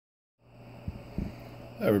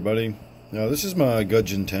Hi everybody. Now this is my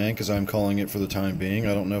gudgeon tank, as I'm calling it for the time being.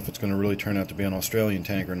 I don't know if it's going to really turn out to be an Australian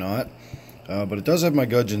tank or not, but it does have my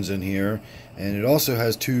gudgeons in here, and it also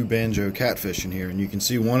has two banjo catfish in here, and you can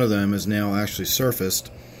see one of them is now actually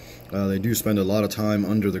surfaced. They do spend a lot of time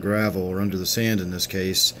under the gravel, or under the sand in this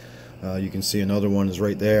case. You can see another one is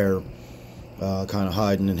right there, kind of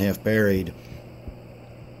hiding and half buried.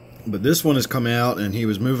 But this one has come out, and he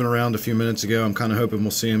was moving around a few minutes ago. I'm kind of hoping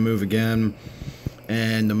we'll see him move again.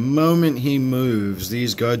 And the moment he moves,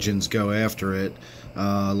 these gudgeons go after it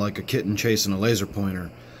like a kitten chasing a laser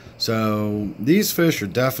pointer. So these fish are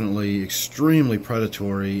definitely extremely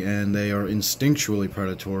predatory, and they are instinctually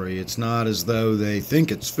predatory. It's not as though they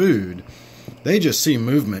think it's food. They just see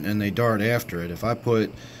movement and they dart after it. If I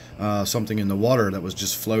put something in the water that was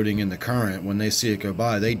just floating in the current, when they see it go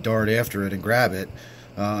by, they dart after it and grab it,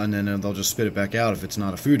 and then they'll just spit it back out if it's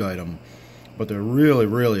not a food item. But they're really,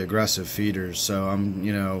 really aggressive feeders. So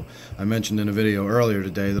I mentioned in a video earlier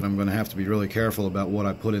today that I'm going to have to be really careful about what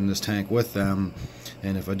I put in this tank with them.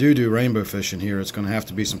 And if I do rainbow fish in here, it's going to have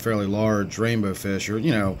to be some fairly large rainbow fish, or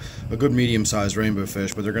a good medium-sized rainbow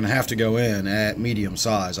fish. But they're going to have to go in at medium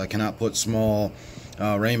size. I cannot put small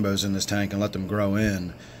rainbows in this tank and let them grow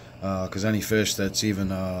in, because any fish that's even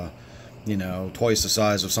twice the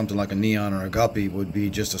size of something like a neon or a guppy would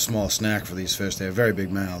be just a small snack for these fish. They have very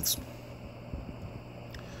big mouths.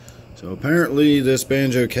 So apparently this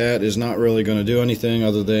banjo cat is not really going to do anything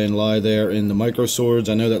other than lie there in the microswords.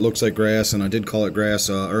 I know that looks like grass, and I did call it grass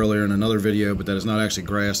earlier in another video, but that is not actually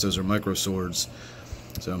grass. Those are microswords.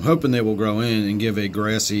 So I'm hoping they will grow in and give a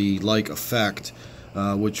grassy-like effect,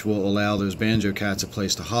 which will allow those banjo cats a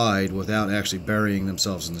place to hide without actually burying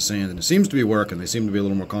themselves in the sand. And it seems to be working. They seem to be a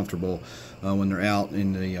little more comfortable when they're out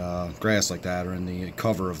in the grass like that, or in the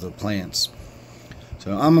cover of the plants.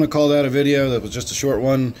 So I'm going to call that a video. That was just a short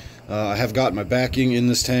one. I have got my backing in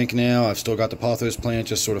this tank now. I've still got the pothos plant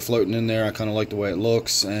just sort of floating in there. I kind of like the way it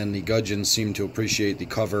looks, and the gudgeons seem to appreciate the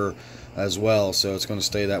cover as well, so it's going to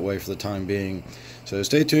stay that way for the time being. So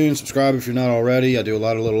stay tuned, subscribe if you're not already. I do a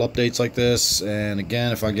lot of little updates like this, and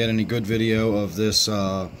again, if I get any good video of this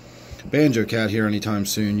banjo cat here anytime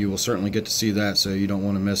soon, you will certainly get to see that, so you don't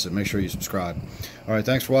want to miss it. Make sure you subscribe. Alright,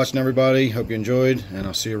 thanks for watching everybody. Hope you enjoyed, and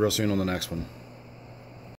I'll see you real soon on the next one.